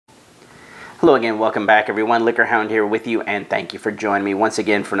Hello again, welcome back everyone. LiquorHound here with you, and thank you for joining me once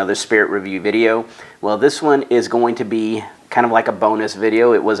again for another spirit review video. Well, this one is going to be kind of like a bonus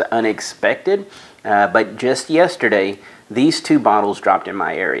video. It was unexpected, but just yesterday these two bottles dropped in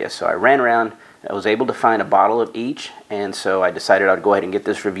my area. So I ran around, I was able to find a bottle of each, and so I decided I'd go ahead and get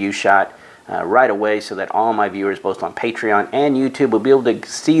this review shot right away so that all my viewers both on Patreon and YouTube will be able to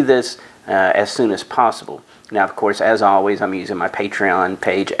see this as soon as possible. Now, of course, as always, I'm using my Patreon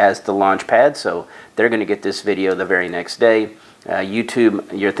page as the launch pad, so they're going to get this video the very next day.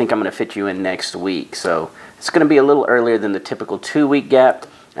 YouTube, you think I'm going to fit you in next week, so it's going to be a little earlier than the typical 2-week gap,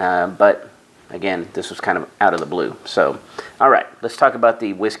 but again, this was kind of out of the blue. So, all right, let's talk about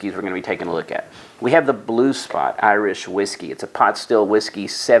the whiskeys we're going to be taking a look at. We have the Blue Spot Irish whiskey. It's a pot still whiskey,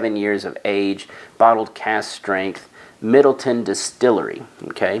 7 years of age, bottled cask strength, Middleton Distillery.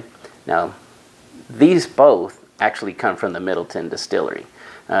 Okay, now these both actually come from the Middleton Distillery.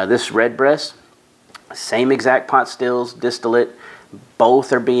 This Redbreast, same exact pot stills, distillate.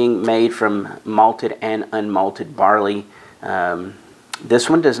 Both are being made from malted and unmalted barley. This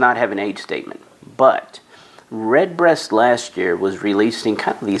one does not have an age statement, but Redbreast last year was releasing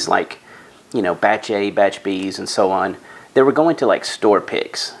kind of these, like, you know, batch A, batch Bs, and so on. They were going to like store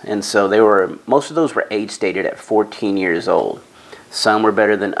picks, and so they were, most of those were age stated at 14 years old. Some were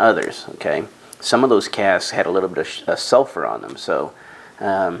better than others. Okay. Some of those casks had a little bit of sulfur on them, so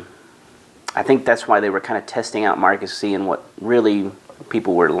I think that's why they were kind of testing out markets, seeing what really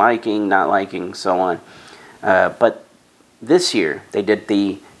people were liking, not liking, so on. But this year, they did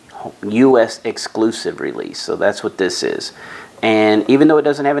the U.S. exclusive release, so that's what this is. And even though it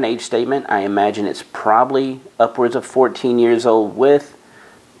doesn't have an age statement, I imagine it's probably upwards of 14 years old with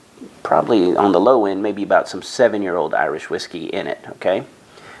probably on the low end, maybe about some 7-year-old Irish whiskey in it, okay?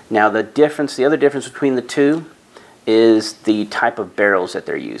 Now the other difference between the two is the type of barrels that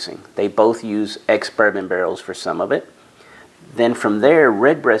they're using. They both use ex-Bourbon barrels for some of it. Then from there,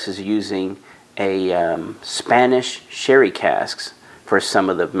 Redbreast is using a Spanish sherry casks for some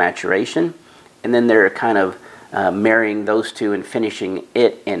of the maturation. And then they're kind of marrying those two and finishing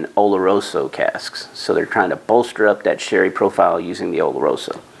it in Oloroso casks. So they're trying to bolster up that sherry profile using the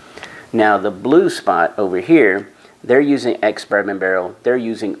Oloroso. Now the Blue Spot over here, they're using ex-Bourbon barrel, they're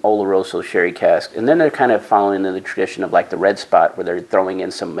using Oloroso Sherry cask, and then they're kind of following in the tradition of like the Red Spot, where they're throwing in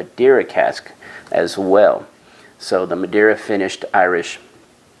some Madeira cask as well. So the Madeira finished Irish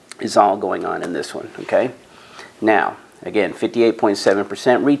is all going on in this one, okay? Now, again,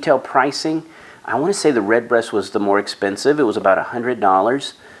 58.7% retail pricing. I want to say the Redbreast was the more expensive. It was about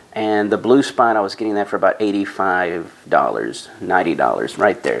 $100, and the Blue Spot, I was getting that for about $85, $90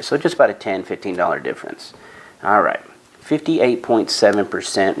 right there. So just about a $10, $15 difference. All right,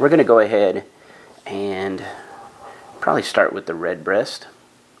 58.7%. We're going to go ahead and probably start with the Redbreast.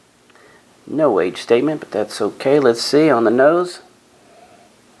 No age statement, but that's okay. Let's see on the nose.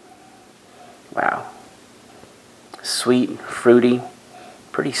 Wow. Sweet, fruity,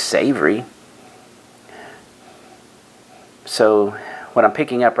 pretty savory. So what I'm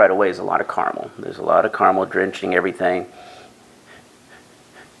picking up right away is a lot of caramel. There's a lot of caramel drenching everything.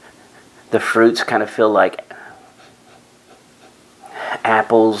 The fruits kind of feel like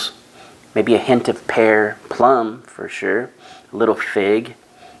apples, maybe a hint of pear, plum for sure, a little fig,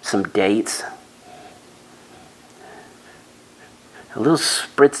 some dates, a little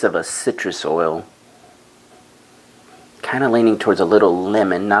spritz of a citrus oil, kind of leaning towards a little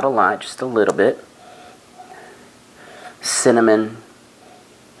lemon, not a lot, just a little bit, cinnamon,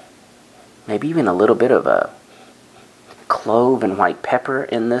 maybe even a little bit of a clove and white pepper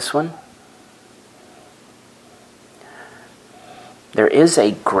in this one. There is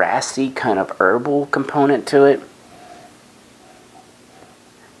a grassy kind of herbal component to it.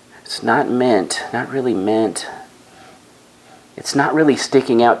 It's not mint, not really mint. It's not really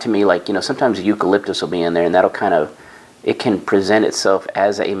sticking out to me like, you know, sometimes eucalyptus will be in there and that'll kind of, it can present itself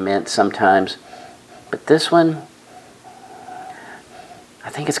as a mint sometimes. But this one, I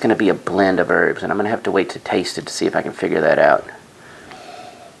think it's going to be a blend of herbs, and I'm going to have to wait to taste it to see if I can figure that out.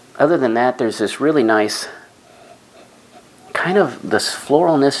 Other than that, there's this really nice kind of this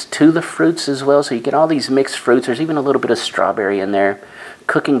floralness to the fruits as well, so you get all these mixed fruits. There's even a little bit of strawberry in there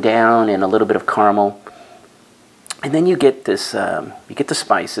cooking down, and a little bit of caramel, and then you get this you get the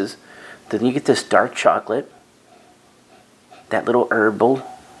spices, then you get this dark chocolate, that little herbal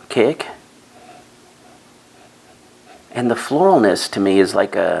kick, and the floralness to me is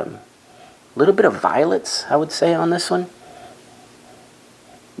like a little bit of violets, I would say, on this one.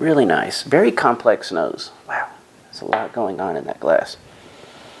 Really nice, very complex nose. Wow. There's a lot going on in that glass.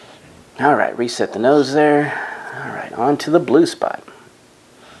 All right, reset the nose there. All right, on to the Blue Spot.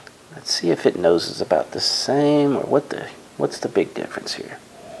 Let's see if it noses about the same, or what's the big difference here?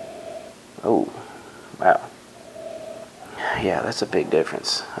 Oh, wow. Yeah, that's a big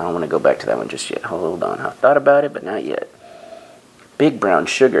difference. I don't want to go back to that one just yet. Hold on. I thought about it, but not yet. Big brown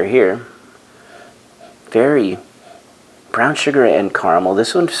sugar here. Very brown sugar and caramel.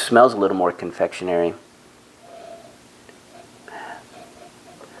 This one smells a little more confectionery.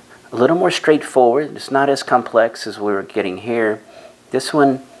 A little more straightforward. It's not as complex as we were getting here. This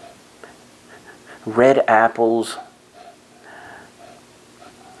one, red apples,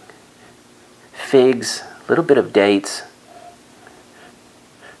 figs, a little bit of dates,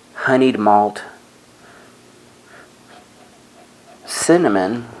 honeyed malt,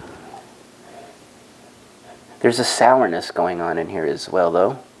 cinnamon. There's a sourness going on in here as well,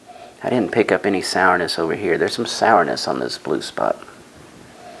 though. I didn't pick up any sourness over here. There's some sourness on this Blue Spot.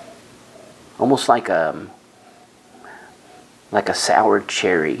 Almost like a sour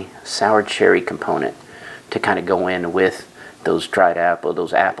cherry component to kind of go in with those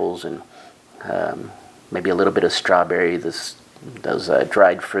those apples, and maybe a little bit of strawberry, those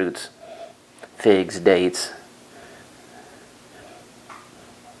dried fruits, figs, dates.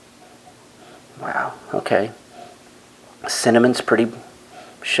 Wow, okay. Cinnamon's pretty,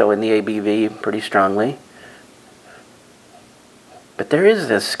 showing the ABV pretty strongly. But there is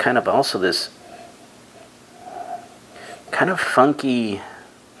this kind of also this kind of funky,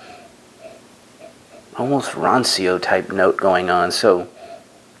 almost rancio type note going on. So,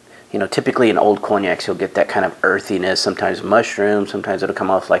 you know, typically in old cognacs you'll get that kind of earthiness, sometimes mushroom, sometimes it'll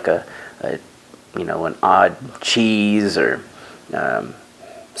come off like you know, an odd cheese or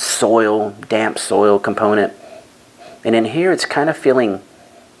soil, damp soil component. And in here it's kind of feeling,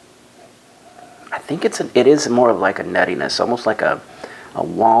 I think it is more of like a nuttiness, almost like a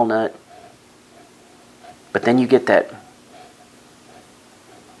walnut. But then you get that,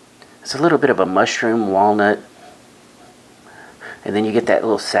 it's a little bit of a mushroom walnut, and then you get that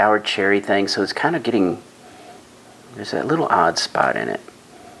little sour cherry thing. So it's kind of getting, there's that little odd spot in it.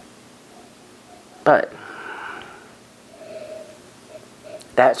 But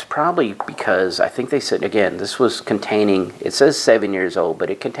that's probably because I think they said, again, this was containing, it says 7 years old, but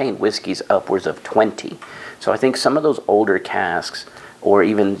it contained whiskeys upwards of 20. So I think some of those older casks, or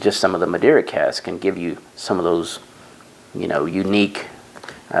even just some of the Madeira casks, can give you some of those, you know, unique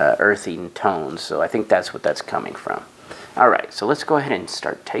earthy tones. So I think that's what that's coming from. All right, so let's go ahead and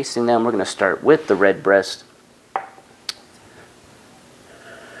start tasting them. We're going to start with the Redbreast.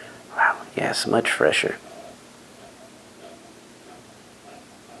 Wow, yes, much fresher.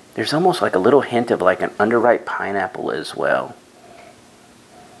 There's almost like a little hint of like an underripe pineapple as well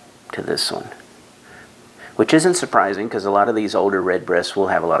to this one, which isn't surprising because a lot of these older Redbreasts will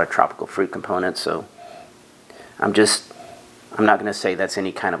have a lot of tropical fruit components. So I'm not going to say that's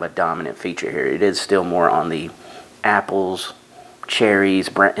any kind of a dominant feature here. It is still more on the apples, cherries,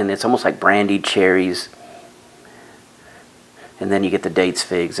 and it's almost like brandied cherries. And then you get the dates,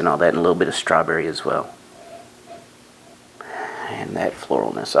 figs, and all that, and a little bit of strawberry as well. And that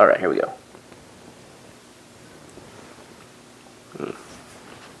floralness. All right, here we go.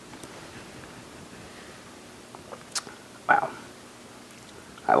 Wow.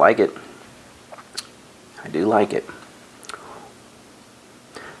 I like it. I do like it.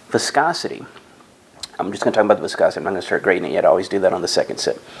 Viscosity. I'm just going to talk about the viscosity. I'm not going to start grading it yet. I always do that on the second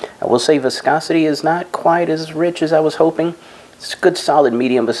sip. I will say viscosity is not quite as rich as I was hoping. It's a good, solid,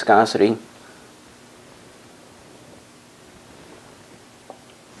 medium viscosity.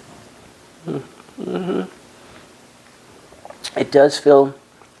 It does feel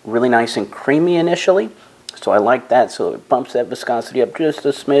really nice and creamy initially, so I like that. So it bumps that viscosity up just a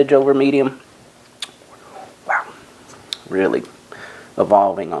smidge over medium. Wow, really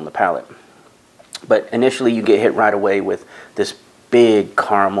evolving on the palate. But initially you get hit right away with this big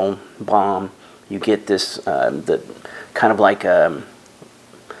caramel bomb. You get this the kind of like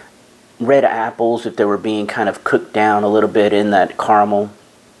red apples if they were being kind of cooked down a little bit in that caramel.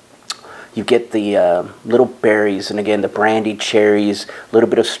 You get the little berries, and again the brandied cherries, a little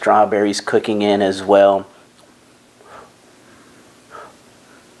bit of strawberries cooking in as well.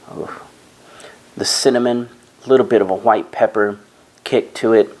 Oh. The cinnamon, a little bit of a white pepper kick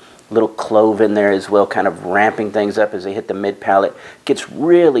to it, a little clove in there as well, kind of ramping things up as they hit the mid palate. Gets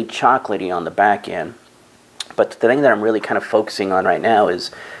really chocolatey on the back end. But the thing that I'm really kind of focusing on right now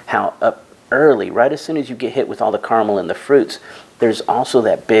is how up early, right as soon as you get hit with all the caramel and the fruits, there's also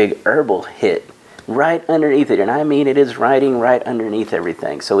that big herbal hit right underneath it. And I mean, it is riding right underneath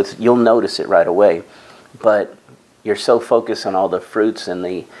everything. So it's, you'll notice it right away. But you're so focused on all the fruits and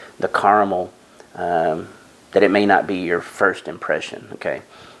the caramel that it may not be your first impression, okay?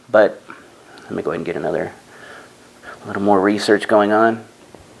 But let me go ahead and get a little more research going on.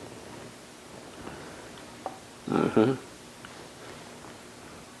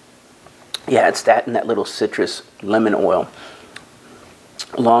 Yeah, it's that and that little citrus lemon oil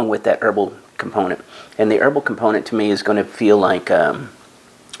along with that herbal component. And the herbal component to me is going to feel like a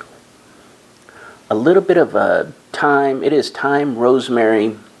little bit of thyme. It is thyme,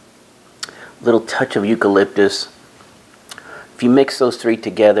 rosemary, a little touch of eucalyptus. If you mix those three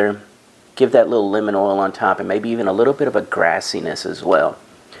together, give that little lemon oil on top, and maybe even a little bit of a grassiness as well.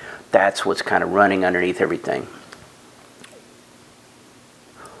 That's what's kind of running underneath everything.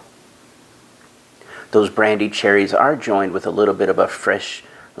 Those brandied cherries are joined with a little bit of a fresh,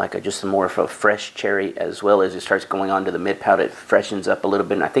 just more of a fresh cherry, as well as it starts going on to the mid palate. It freshens up a little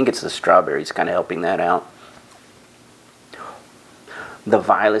bit, and I think it's the strawberries kind of helping that out. The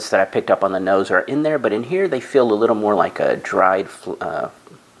violets that I picked up on the nose are in there, but in here they feel a little more like a dried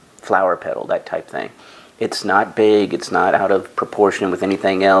flower petal, that type thing. It's not big, it's not out of proportion with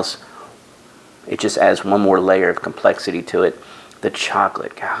anything else. It just adds one more layer of complexity to it. The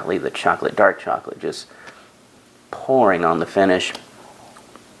chocolate, golly, the chocolate, dark chocolate, just pouring on the finish.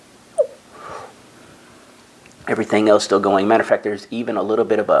 Everything else still going. Matter of fact, there's even a little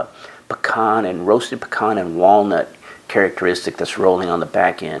bit of a roasted pecan and walnut characteristic that's rolling on the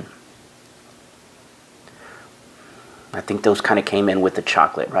back end. I think those kind of came in with the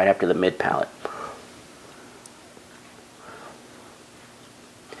chocolate right after the mid palate.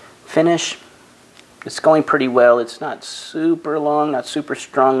 Finish, it's going pretty well. It's not super long, not super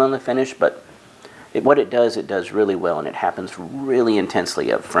strong on the finish, but what it does really well, and it happens really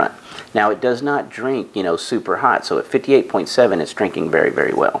intensely up front. Now, it does not drink, super hot, so at 58.7, it's drinking very,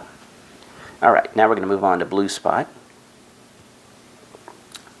 very well. All right, now we're going to move on to Blue Spot.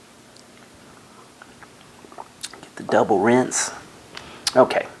 Get the double rinse.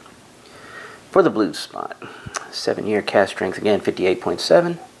 Okay, for the Blue Spot, 7-year cask strength, again,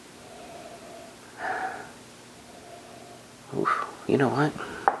 58.7. Oof, you know what?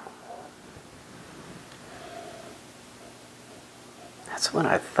 That's what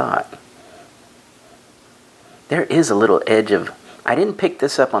I thought. There is a little edge of... I didn't pick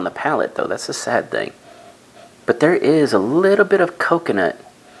this up on the palate, though. That's the sad thing. But there is a little bit of coconut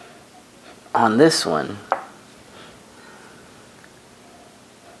on this one.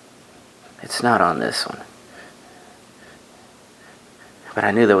 It's not on this one. But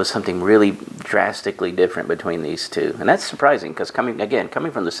I knew there was something really drastically different between these two. And that's surprising, because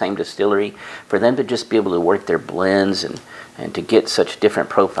coming from the same distillery, for them to just be able to work their blends and to get such different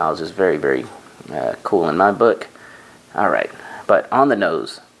profiles is very, very cool in my book. All right, but on the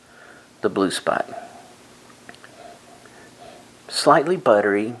nose, the Blue Spot. Slightly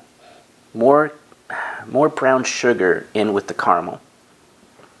buttery, more brown sugar in with the caramel.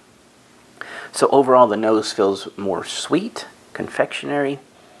 So overall, the nose feels more sweet, confectionery.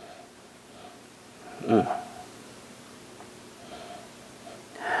 The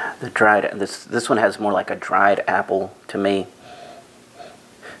dried, this one has more like a dried apple to me.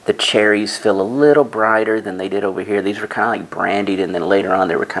 The cherries feel a little brighter than they did over here. These were kind of like brandied, and then later on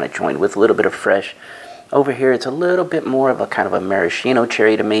they were kind of joined with a little bit of fresh. Over here it's a little bit more of a kind of a maraschino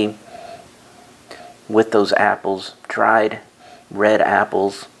cherry to me, with those apples, dried red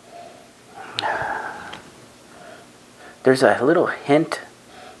apples. There's a little hint,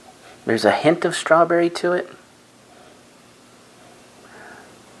 there's a hint of strawberry to it.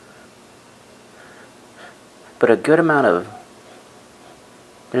 But there's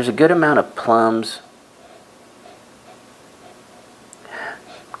a good amount of plums.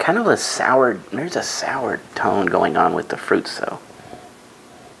 Kind of there's a sour tone going on with the fruits though.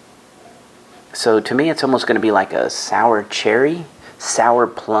 So to me it's almost going to be like a sour cherry, sour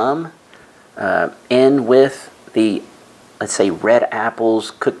plum, in with the, let's say, red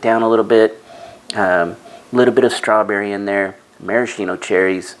apples cooked down a little bit, little bit of strawberry in there, maraschino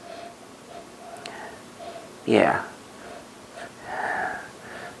cherries. Yeah.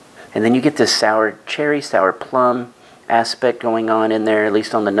 And then you get this sour cherry, sour plum aspect going on in there, at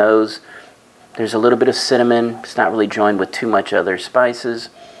least on the nose. There's a little bit of cinnamon. It's not really joined with too much other spices.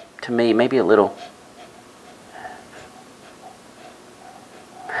 To me, maybe a little,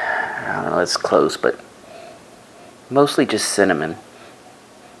 I don't know, it's close, but mostly just cinnamon.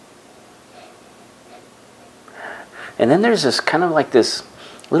 And then there's this kind of like this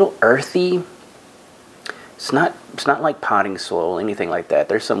little earthy, it's not like potting soil, anything like that.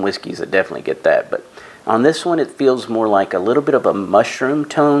 There's some whiskeys that definitely get that, but on this one it feels more like a little bit of a mushroom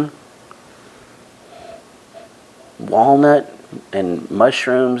tone. Walnut and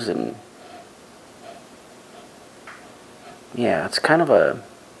mushrooms, and yeah, it's kind of a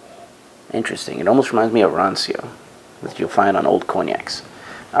Interesting. It almost reminds me of Rancio, that you'll find on old cognacs.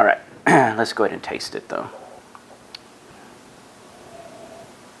 All right, let's go ahead and taste it, though.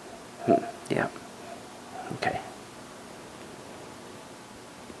 Yeah. Okay.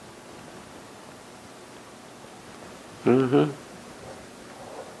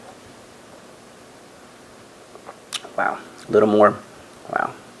 Wow. A little more.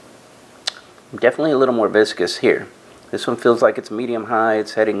 Wow. Definitely a little more viscous here. This one feels like it's medium high.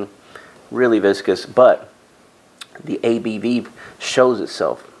 It's heading really viscous, but the ABV shows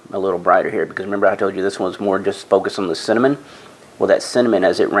itself a little brighter here, because remember I told you this one's more just focused on the cinnamon. Well, that cinnamon,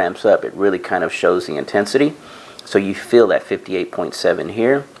 as it ramps up, it really kind of shows the intensity. So you feel that 58.7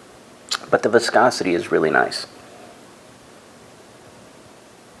 here, but the viscosity is really nice.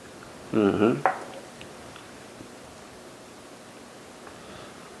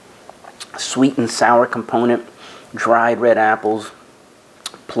 Sweet and sour component, dried red apples,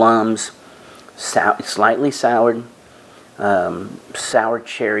 plums, slightly soured, sour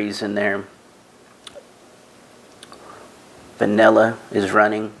cherries in there. Vanilla is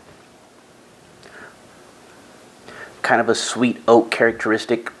running. Kind of a sweet oak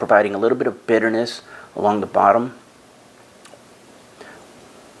characteristic, providing a little bit of bitterness along the bottom.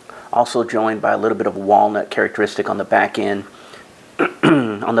 Also joined by a little bit of walnut characteristic on the back end.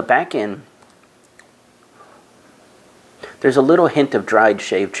 On the back end, there's a little hint of dried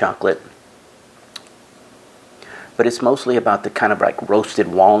shaved chocolate, but it's mostly about the kind of like roasted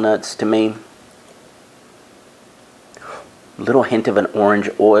walnuts to me. A little hint of an orange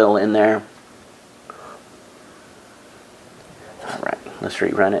oil in there. Alright, let's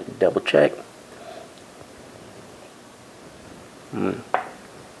rerun it, double check.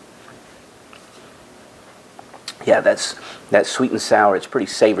 Yeah, that's sweet and sour. It's pretty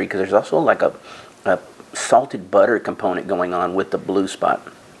savory, because there's also like a salted butter component going on with the blue spot.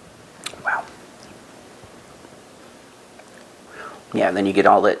 Wow. Yeah, and then you get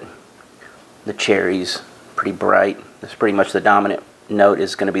all that, the cherries, pretty bright. That's pretty much the dominant note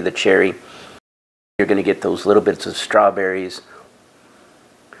is going to be the cherry. You're going to get those little bits of strawberries,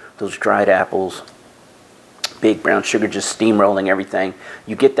 those dried apples, big brown sugar just steamrolling everything.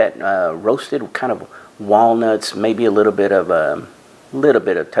 You get that roasted kind of walnuts, maybe a little bit of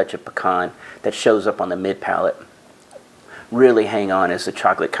touch of pecan that shows up on the mid palate. Really hang on as the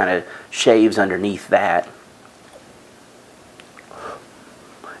chocolate kind of shaves underneath that.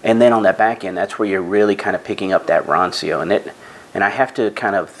 And then on that back end, that's where you're really kind of picking up that Rancio. And I have to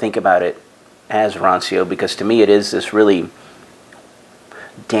kind of think about it as Rancio, because to me it is this really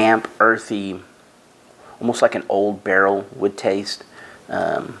damp, earthy, almost like an old barrel would taste.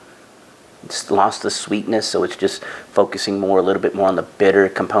 It's lost the sweetness, so it's just focusing a little bit more on the bitter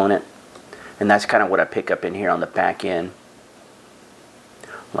component. And that's kind of what I pick up in here on the back end.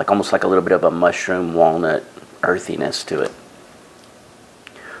 Like almost like a little bit of a mushroom walnut earthiness to it.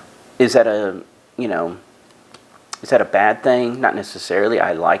 Is that a bad thing? Not necessarily.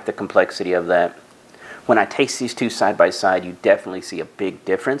 I like the complexity of that. When I taste these two side by side, you definitely see a big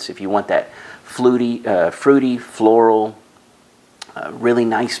difference. If you want that fruity, floral, really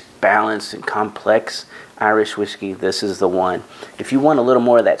nice, balanced, and complex Irish whiskey, this is the one. If you want a little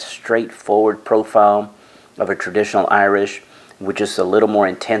more of that straightforward profile of a traditional Irish, with just a little more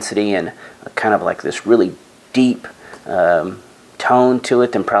intensity and kind of like this really deep tone to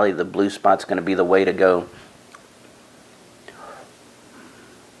it, then probably the blue spot's going to be the way to go.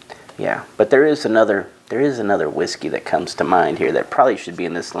 Yeah, but there is another whiskey that comes to mind here that probably should be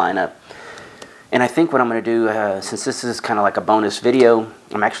in this lineup. And I think what I'm going to do, since this is kind of like a bonus video,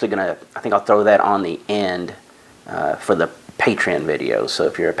 I'm actually going to, I think I'll throw that on the end for the Patreon video. So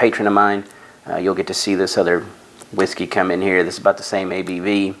if you're a patron of mine, you'll get to see this other whiskey come in here. This is about the same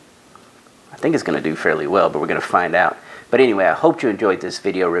ABV. I think it's going to do fairly well, but we're going to find out. But anyway, I hope you enjoyed this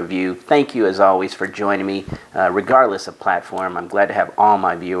video review. Thank you, as always, for joining me, regardless of platform. I'm glad to have all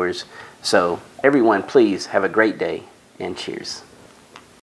my viewers. So everyone, please have a great day, and cheers.